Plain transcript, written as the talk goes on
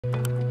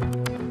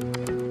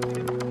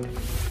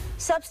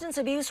Substance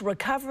abuse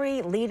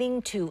recovery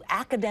leading to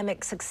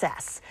academic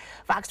success.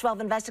 Fox 12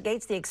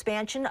 investigates the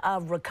expansion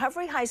of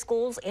recovery high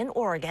schools in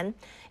Oregon.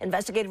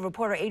 Investigative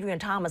reporter Adrian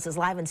Thomas is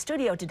live in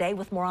studio today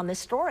with more on this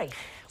story.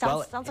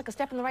 Sounds like a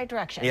step in the right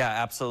direction. Yeah,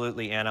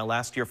 absolutely, Anna.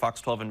 Last year,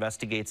 Fox 12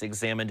 Investigates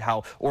examined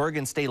how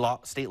Oregon state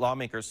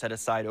lawmakers set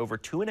aside over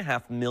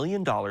 $2.5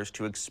 million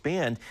to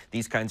expand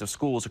these kinds of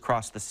schools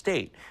across the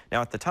state.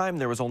 Now, at the time,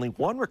 there was only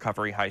one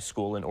recovery high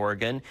school in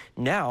Oregon.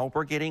 Now,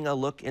 we're getting a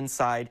look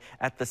inside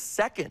at the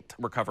second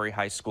recovery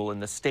high school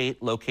in the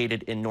state,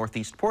 located in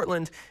Northeast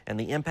Portland, and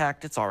the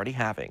impact it's already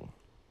having.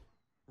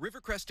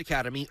 Rivercrest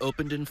Academy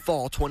opened in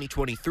fall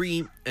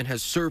 2023 and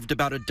has served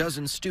about a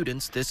dozen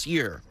students this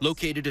year.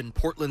 Located in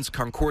Portland's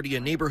Concordia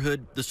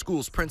neighborhood, the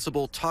school's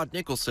principal, Todd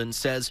Nicholson,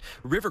 says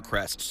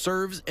Rivercrest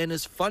serves and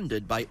is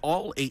funded by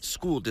all 8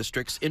 school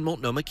districts in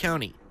Multnomah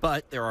County.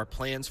 But there are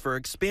plans for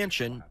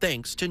expansion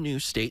thanks to new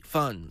state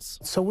funds.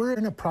 So we're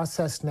in a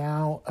process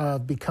now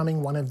of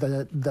becoming one of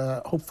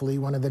hopefully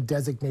one of the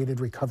designated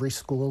recovery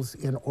schools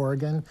in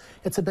Oregon.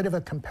 It's a bit of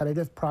a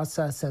competitive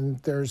process, and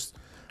there's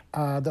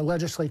the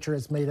legislature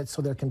has made it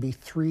so there can be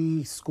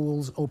 3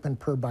 schools open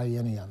per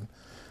biennium.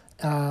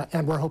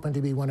 And we're hoping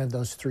to be one of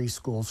those 3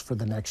 schools for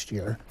the next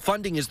year.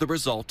 Funding is the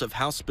result of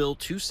House Bill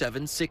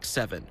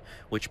 2767,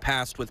 which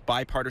passed with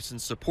bipartisan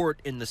support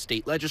in the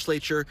state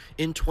legislature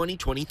in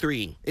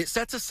 2023. It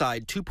sets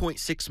aside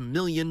 $2.6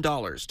 million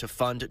to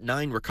fund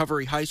 9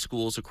 recovery high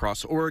schools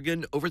across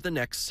Oregon over the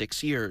next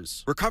 6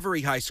 years.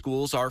 Recovery high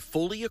schools are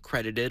fully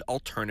accredited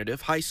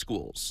alternative high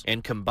schools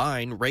and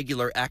combine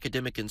regular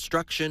academic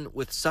instruction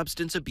with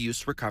substance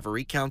abuse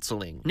recovery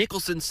counseling.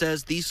 Nicholson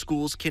says these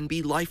schools can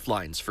be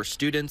lifelines for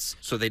students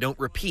so they don't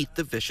repeat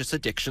the vicious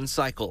addiction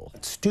cycle.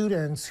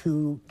 Students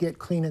who get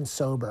clean and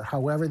sober,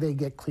 however they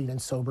get clean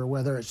and sober,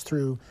 whether it's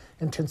through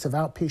intensive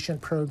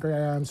outpatient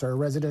programs or a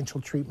residential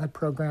treatment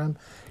program,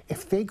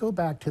 if they go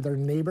back to their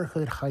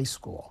neighborhood high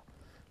school,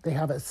 they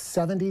have a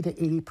 70 to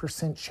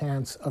 80%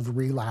 chance of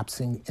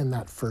relapsing in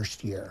that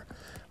first year.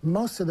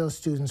 Most of those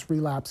students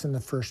relapse in the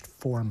first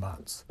 4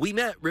 months. We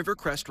met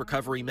Rivercrest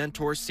recovery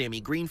mentor Sammy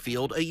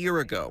Greenfield a year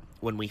ago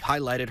when we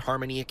highlighted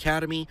Harmony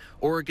Academy,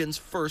 Oregon's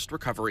first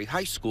recovery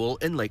high school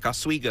in Lake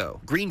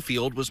Oswego.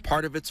 Greenfield was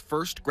part of its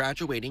first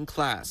graduating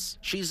class.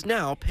 She's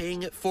now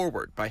paying it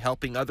forward by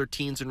helping other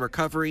teens in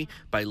recovery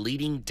by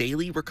leading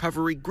daily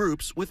recovery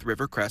groups with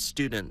Rivercrest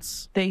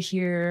students. They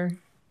hear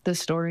the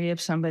story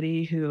of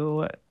somebody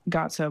who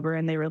got sober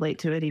and they relate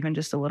to it even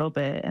just a little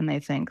bit, and they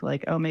think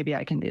like, oh, maybe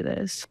I can do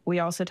this. We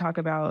also talk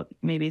about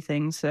maybe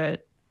things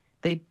that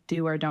they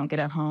do or don't get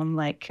at home,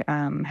 like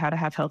how to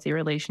have healthy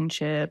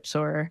relationships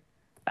or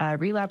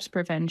relapse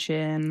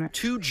prevention.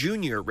 2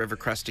 junior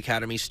Rivercrest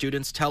Academy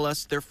students tell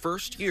us their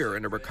first year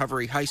in a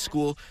recovery high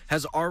school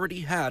has already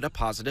had a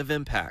positive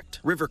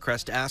impact.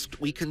 Rivercrest asked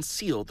we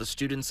conceal the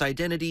student's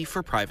identity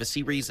for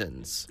privacy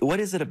reasons. What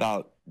is it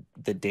about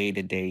the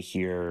day-to-day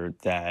here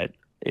that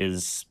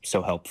is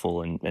so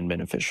helpful and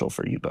beneficial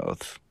for you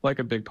both? Like,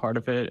 a big part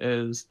of it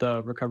is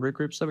the recovery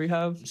groups that we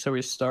have. So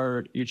we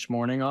start each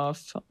morning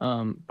off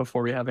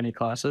before we have any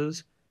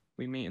classes.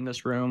 We meet in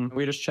this room.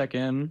 We just check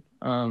in,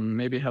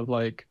 maybe have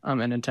like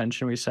an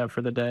intention we set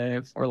for the day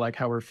or like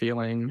how we're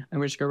feeling. And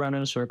we just go around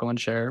in a circle and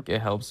share.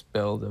 It helps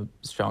build a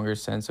stronger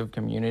sense of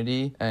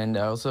community. And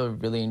I also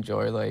really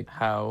enjoy like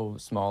how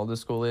small the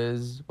school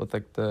is with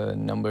like the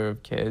number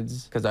of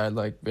kids, because I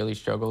like really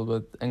struggled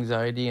with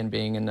anxiety, and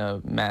being in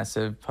a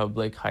massive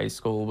public high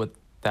school with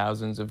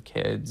thousands of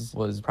kids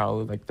was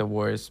probably like the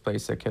worst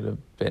place I could have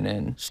been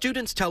in.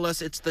 Students tell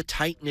us it's the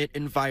tight-knit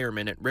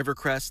environment at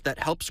Rivercrest that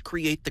helps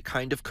create the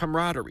kind of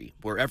camaraderie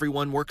where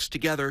everyone works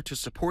together to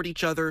support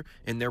each other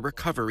in their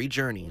recovery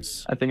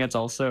journeys. I think it's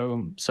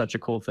also such a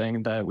cool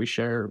thing that we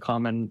share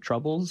common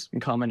troubles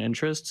and common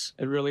interests.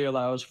 It really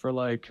allows for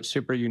like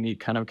super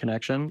unique kind of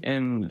connection.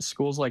 In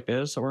schools like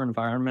this or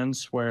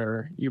environments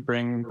where you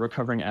bring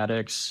recovering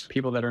addicts,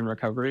 people that are in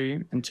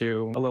recovery,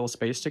 into a little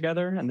space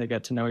together and they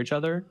get to know each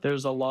other,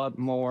 there's a lot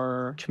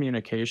more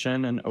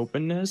communication and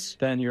openness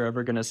than you're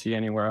ever going to see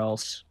anywhere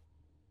else.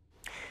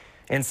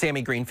 And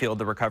Sammy Greenfield,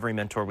 the recovery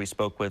mentor we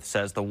spoke with,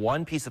 says the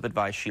one piece of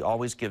advice she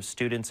always gives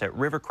students at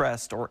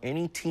Rivercrest or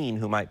any teen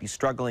who might be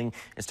struggling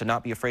is to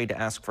not be afraid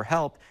to ask for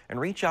help and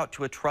reach out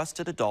to a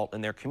trusted adult in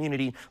their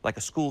community, like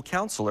a school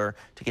counselor,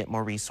 to get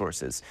more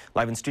resources.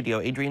 Live in studio,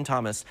 Adrian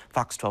Thomas,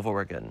 Fox 12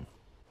 Oregon.